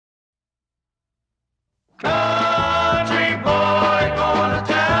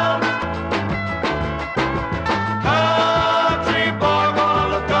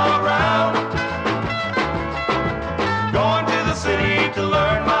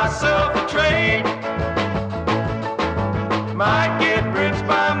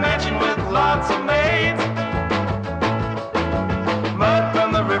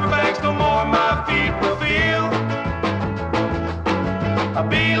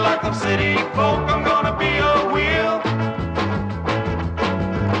like the city folk. I'm gonna be a wheel.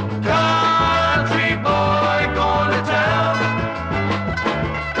 Country boy going to town.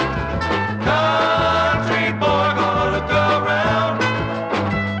 Country boy gonna look around.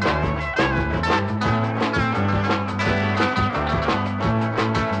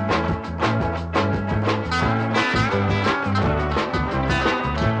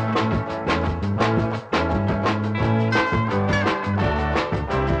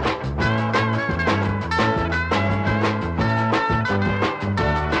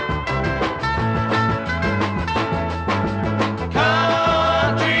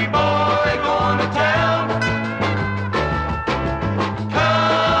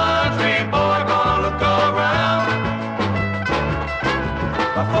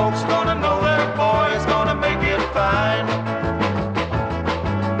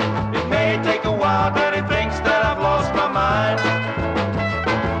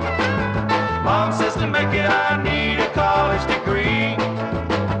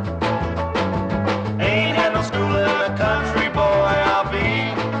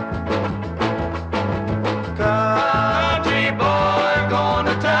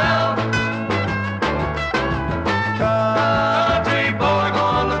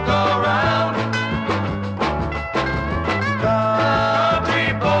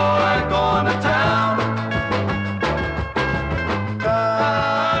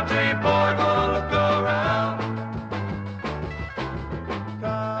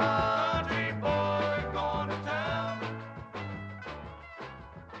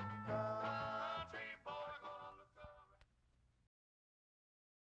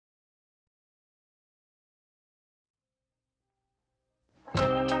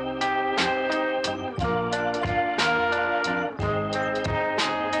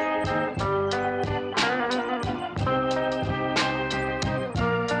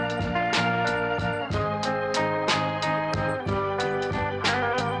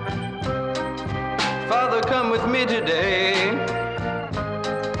 Today,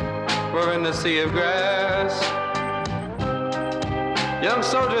 we're in the sea of grass. Young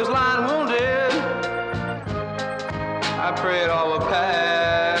soldiers lying wounded. I pray it all will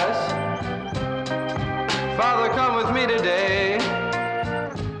pass. Father, come with me today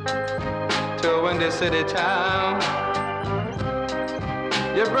to a windy city town.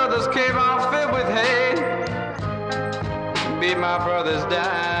 Your brother's cave all filled with hay. Beat my brothers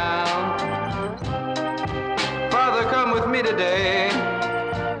down. Father, come with me today,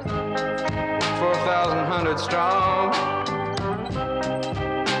 4,100 strong.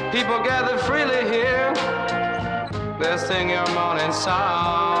 People gather freely here, they'll sing your morning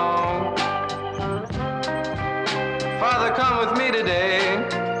song. Father, come with me today,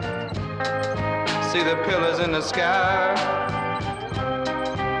 see the pillars in the sky.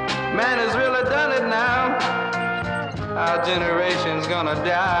 Man has really done it now, our generation's gonna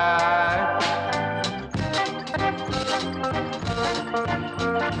die.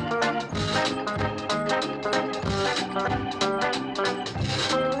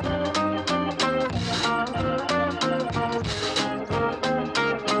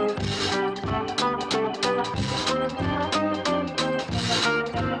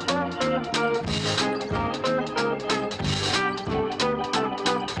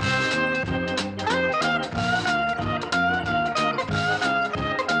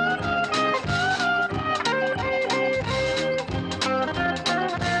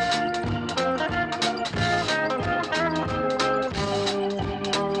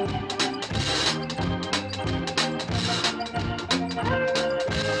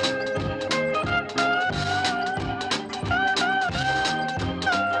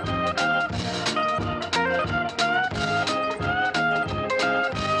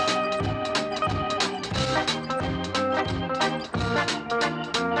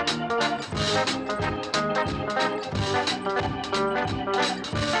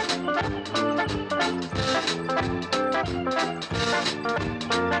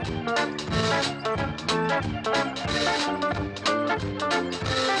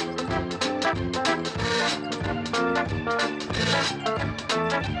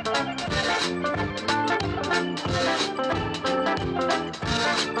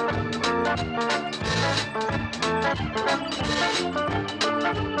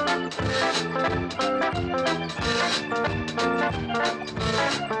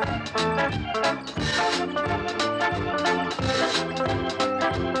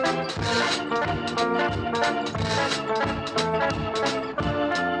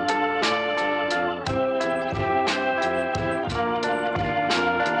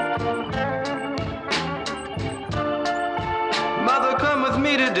 Mother, come with with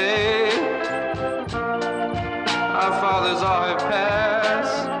me today. Our fathers all have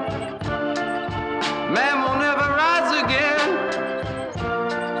passed. Man will never rise again.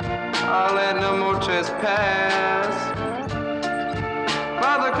 I'll let no more trespass.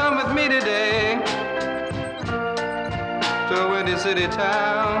 Father, come with me today to a windy city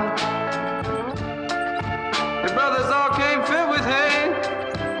town. The brothers all came filled with hate.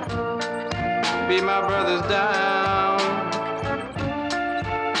 Beat my brothers down.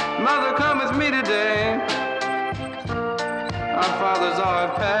 Mother, come with me today. Our fathers all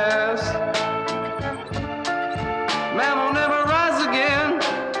have passed. Man will never rise again.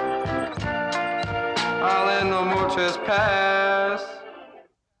 I'll let no more trespass.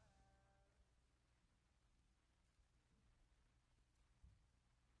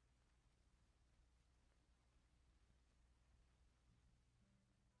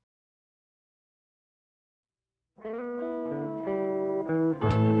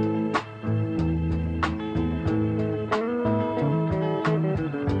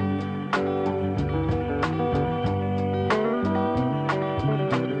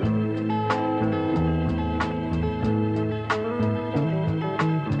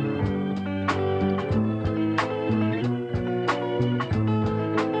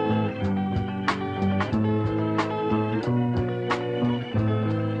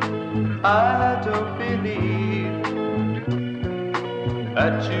 I don't believe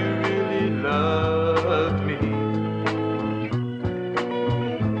that you really love me.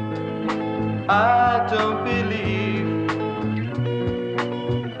 I don't believe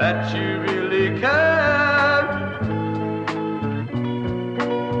that you really care.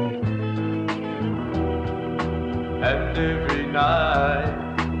 And every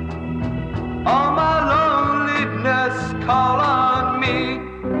night, all my loneliness call on me.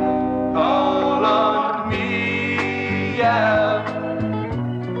 Call on me, yeah.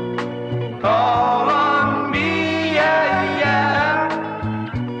 Call on me, yeah, yeah.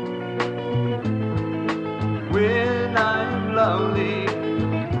 When I'm lonely,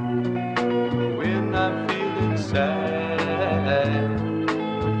 when I'm feeling sad,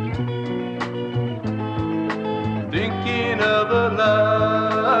 thinking of a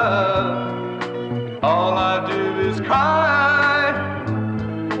love, all I do is cry.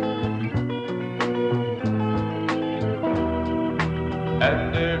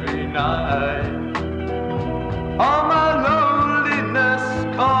 And every night, all my loneliness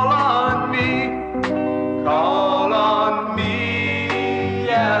call on me. Call on me,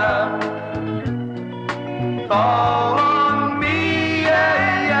 yeah. Call on me,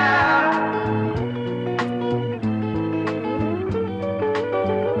 yeah, yeah.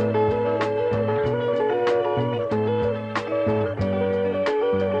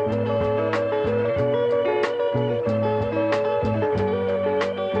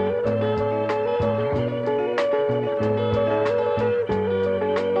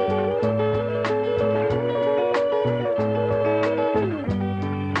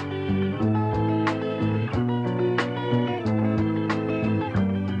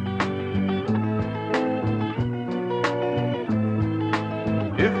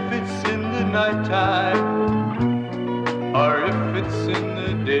 Nighttime, or if it's in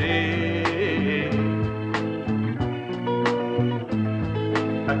the day,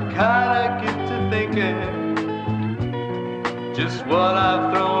 I kinda get to thinking just what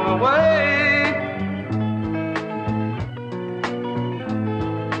I've thrown away.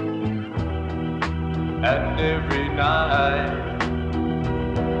 And every night,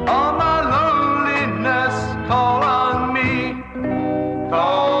 all my loneliness call on me.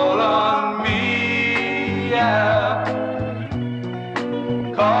 Call on me, yeah.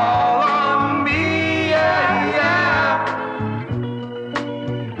 Call on me, yeah, yeah.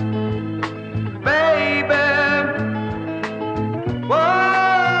 Baby, whoa,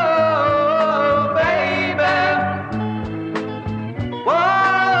 baby. Whoa,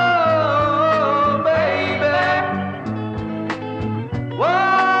 baby. Whoa.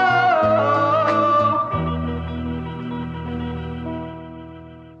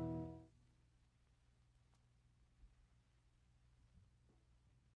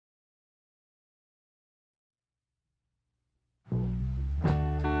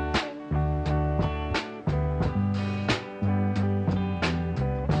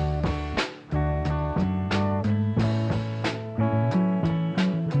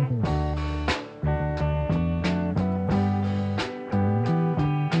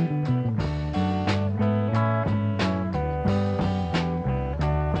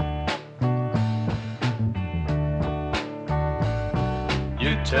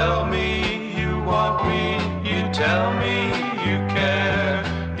 You tell me you want me, you tell me you care.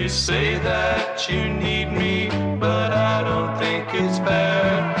 You say that you need me, but I don't think it's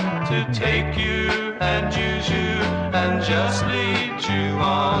fair to take you and use you and just lead you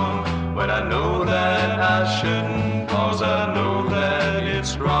on, when I know that I shouldn't, 'cause I know that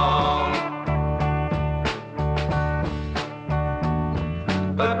it's wrong.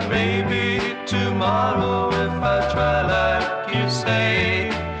 But maybe tomorrow if I try like you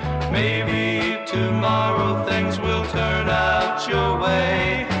say, maybe tomorrow things will turn out your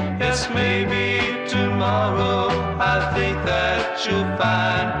way. Yes, maybe tomorrow I think that you'll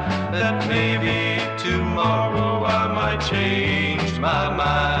find that maybe tomorrow I might change my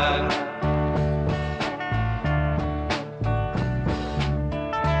mind.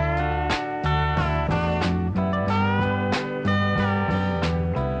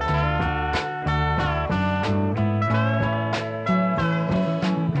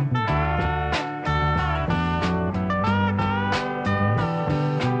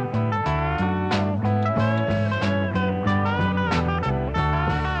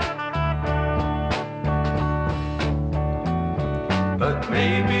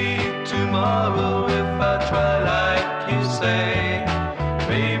 Maybe tomorrow if I try like you say,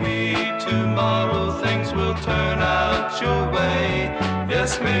 maybe tomorrow things will turn out your way.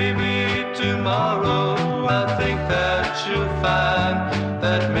 Yes, maybe tomorrow I think that you'll find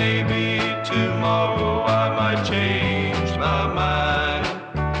that maybe tomorrow I might change my mind.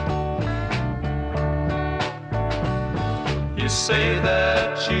 You say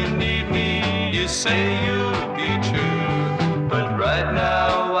that you need me, you say you'll be true, but right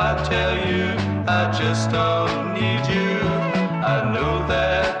now I tell you, I just don't need you. I know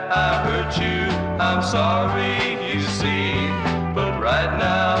that I hurt you, I'm sorry, you see, but right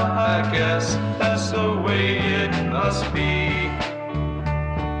now I guess that's the way it must be.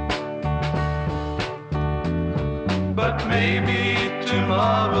 But maybe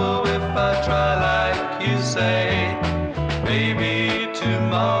tomorrow if I try like you say, maybe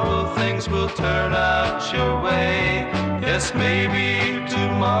tomorrow things will turn out your way. Yes, maybe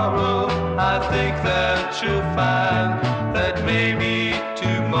tomorrow I think that you'll find that maybe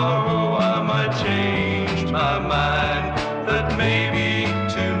tomorrow I might change my mind. That maybe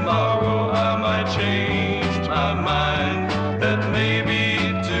tomorrow I might change my mind. That maybe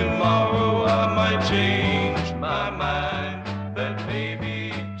tomorrow I might change my mind. That maybe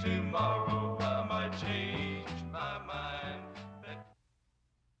tomorrow I might change my mind.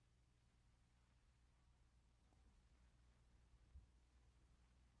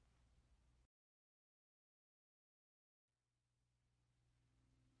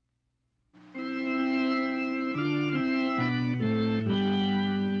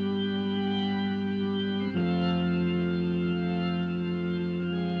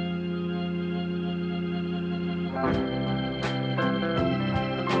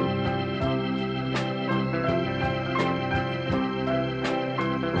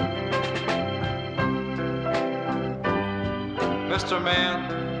 Mr. Man,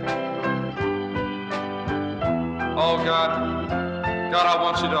 oh God, I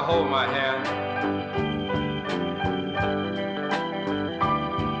want you to hold my hand.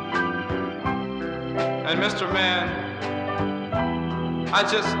 And Mr. Man, I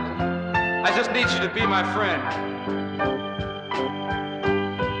just need you to be my friend.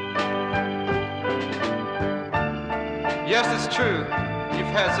 Yes, it's true,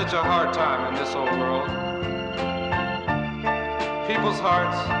 you've had such a hard time in this old world. People's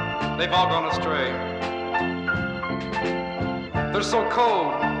hearts, they've all gone astray. They're so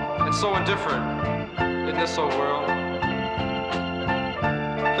cold and so indifferent in this old world.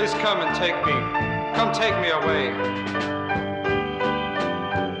 Please come and take me. Come take me away.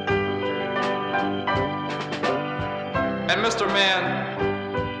 And Mr. Man,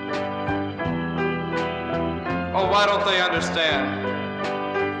 oh, why don't they understand?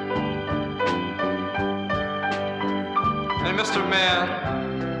 And Mr. Man,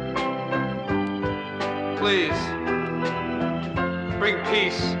 please bring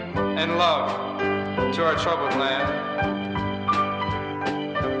peace and love to our troubled land.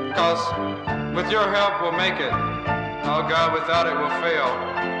 Because with your help we'll make it. Oh God, without it we'll fail.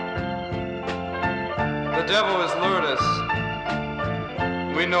 The devil has lured us.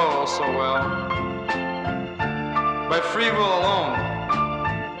 We know all so well. By free will alone,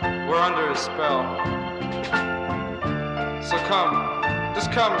 we're under his spell. So come,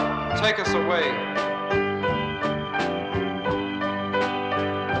 just come, take us away.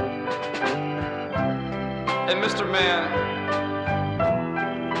 And Mr. Man,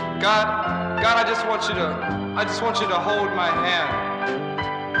 God, I just want you to hold my hand.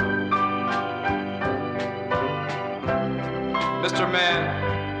 Mr.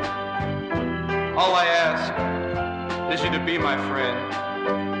 Man, All I ask is you to be my friend.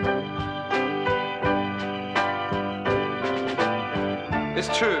 It's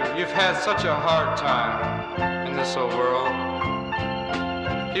true, you've had such a hard time in this old world.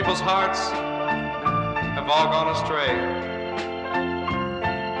 People's hearts have all gone astray.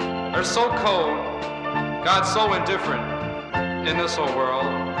 They're so cold, God's so indifferent in this old world.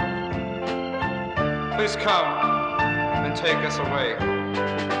 Please come and take us away.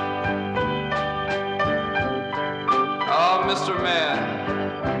 Oh, Mr. Man,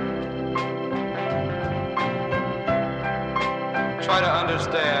 try to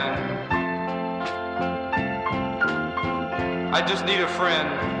understand. I just need a friend.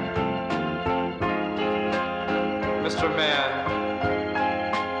 Mr. Man,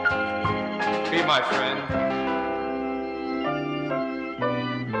 be my friend.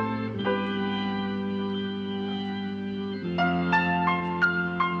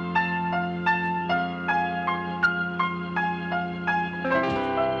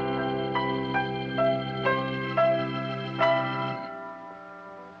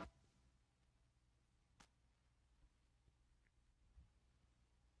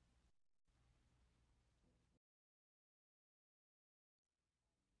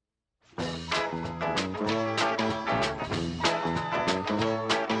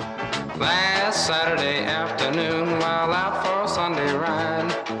 Last Saturday afternoon, while out for a Sunday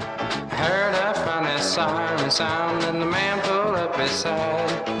ride, I heard a funny siren sound and the man pulled up beside.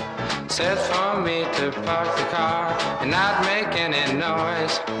 Said for me to park the car and not make any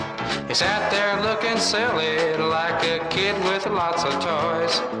noise. He sat there looking silly like a kid with lots of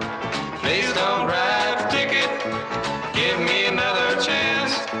toys. Please don't write a ticket, give me another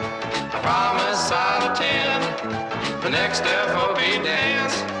chance. I promise I'll attend the next FOB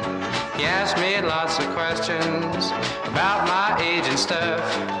dance. He asked me lots of questions about my age and stuff.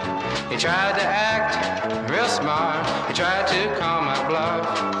 He tried to act real smart, he tried to call my bluff.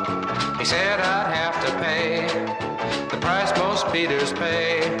 He said I'd have to pay the price most beaters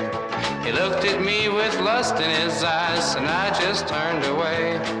pay. He looked at me with lust in his eyes and I just turned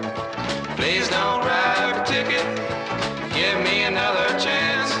away. Please don't write a ticket, give me another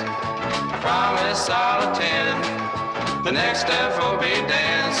chance. I promise I'll attend the next FOB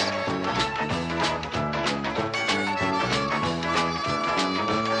dance.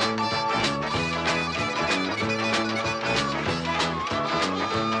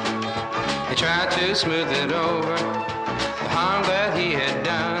 He tried to smooth it over, the harm that he had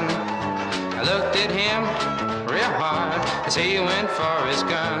done. I looked at him real hard as he went for his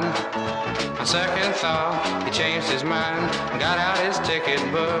gun. On second thought, he changed his mind and got out his ticket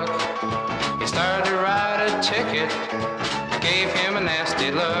book. He started to write a ticket, I gave him a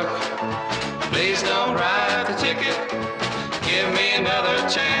nasty look. Please don't write the ticket, give me another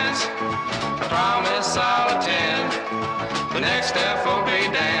chance. I promise I'll attend the next FOB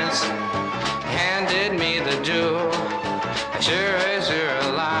dance. Handed me the jewel, as sure as you're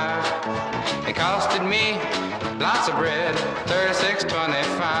alive. It costed me lots of bread,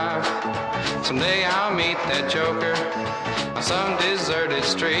 $36.25. Someday I'll meet that joker on some deserted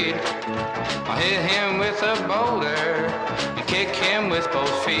street. I'll hit him with a boulder and kick him with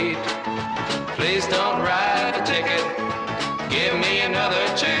both feet. Please don't write a ticket, give me another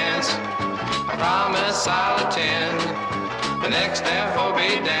chance. I promise I'll attend the next FOB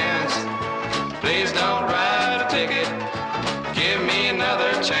dance. Please don't write a ticket, give me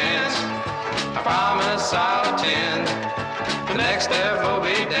another chance. I promise I'll attend the next FOB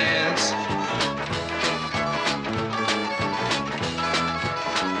dance.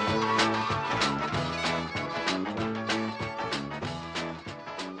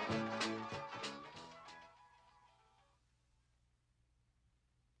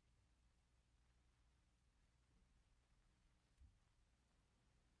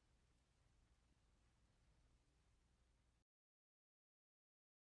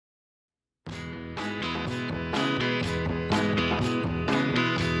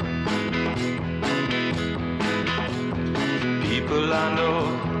 People I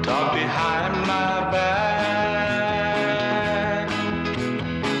know talk behind my back.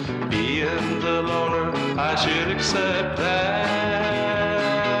 Being the loner, I should accept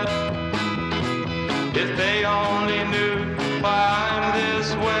that. If they only knew why I'm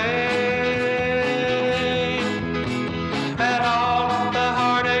this way, and all the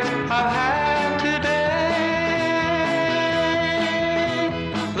heartaches I've had today,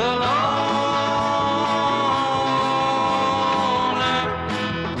 the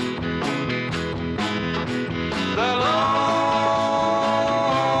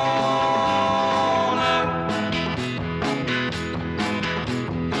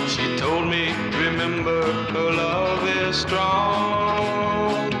remember her love is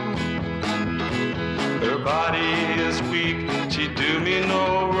strong. Her body is weak, she do me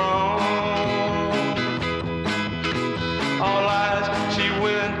no wrong. All lies, she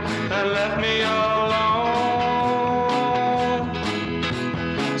went and left me alone.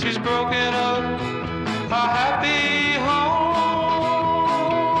 She's broken up our happy home.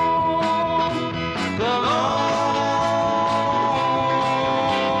 The loner,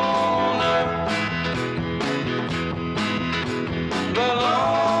 the loner.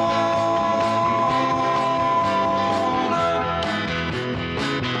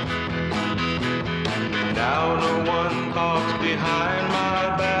 Now no one talks behind my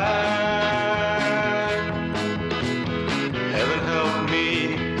back. Heaven help me,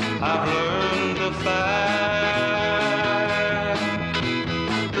 I've learned the fact.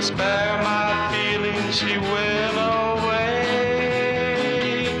 To spare my feelings, she went away.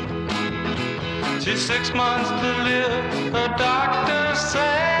 She's 6 months to live, the doctors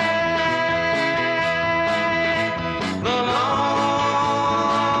say. The loner,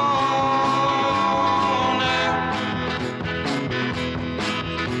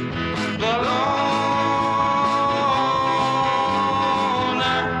 the loner.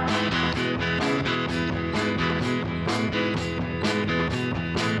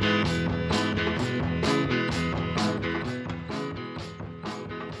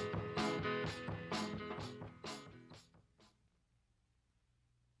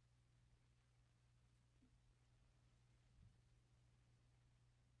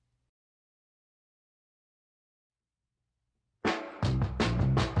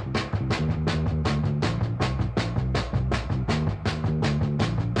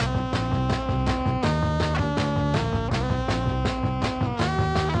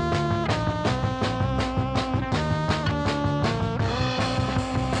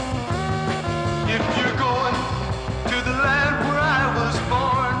 If you're going to the land where I was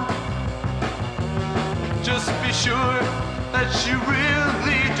born, just be sure that you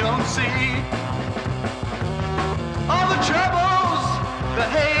really don't see all the troubles, the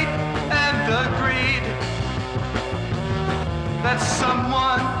hate and the greed that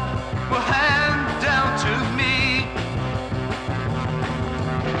someone will hand down to me.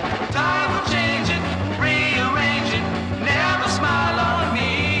 Time will change it, rearrange it, never smile on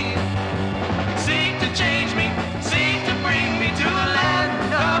me. Seek to change me, seek to bring me to the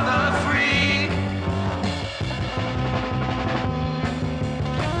land of the free.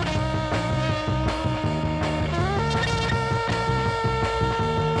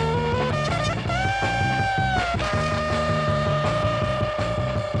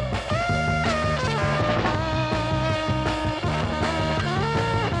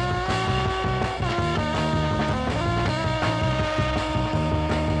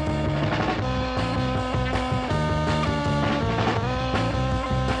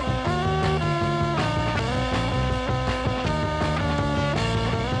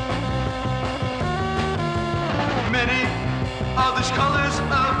 Many are the colors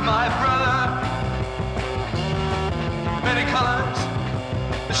of my brother, many colors,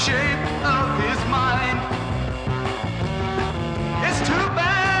 the shape of his mind. It's too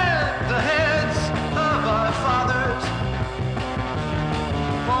bad the heads of our fathers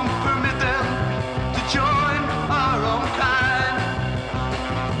won't permit them to join our own kind.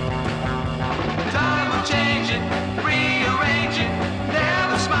 Time will change it, rearrange it,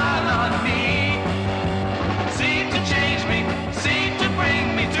 never smile on me. Seek to change me, seek to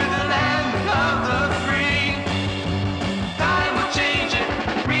bring me to the land of the free. Time will change it,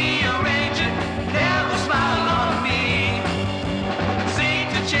 rearrange it, never smile on me. Seek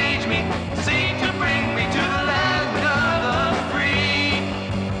to change me, seek to bring me to the land of the free.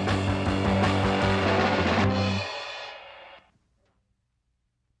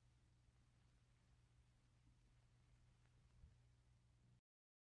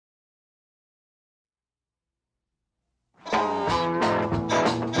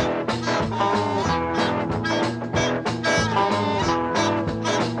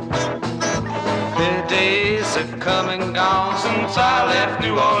 The days have come and gone since I left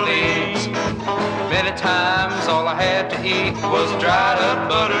New Orleans. Many times all I had to eat was dried up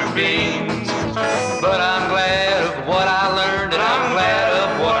buttered beans. But I'm glad of what I learned and I'm glad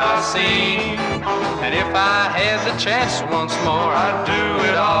of what I've seen. And if I had the chance once more, I'd do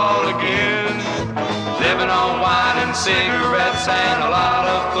it all again. Living on wine and cigarettes and a lot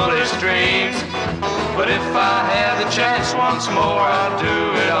of foolish dreams. But if I had the chance once more, I'd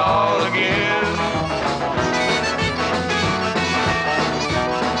do it all again.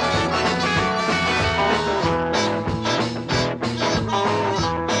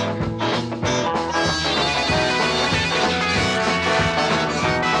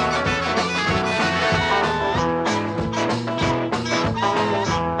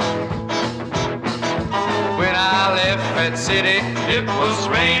 city. It was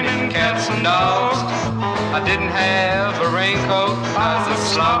raining cats and dogs. I didn't have a raincoat. I was as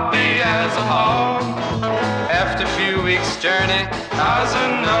sloppy as a hog. After a few weeks' journey, I was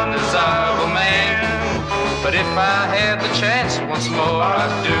an undesirable man. but if I had the chance once more,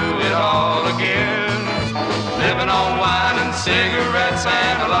 I'd do it all again. Living on wine and cigarettes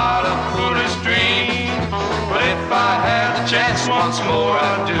and a lot of foolish dreams. But if I had the chance once more,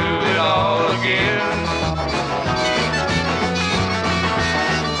 I'd do it all again.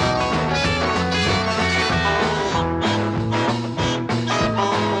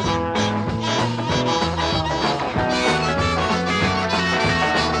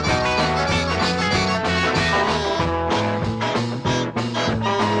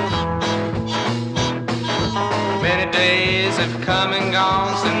 Have come and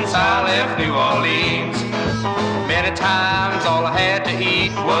gone since I left New Orleans. Many times all I had to eat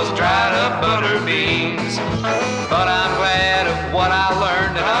was dried up butter beans. But I'm glad of what I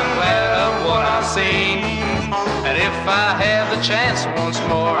learned and I'm glad of what I've seen. And if I had the chance once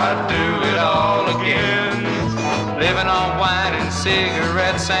more, I'd do it all again. Living on wine and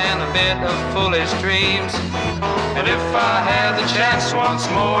cigarettes and a bit of foolish dreams. And if I had the chance once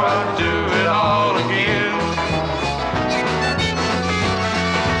more, I'd do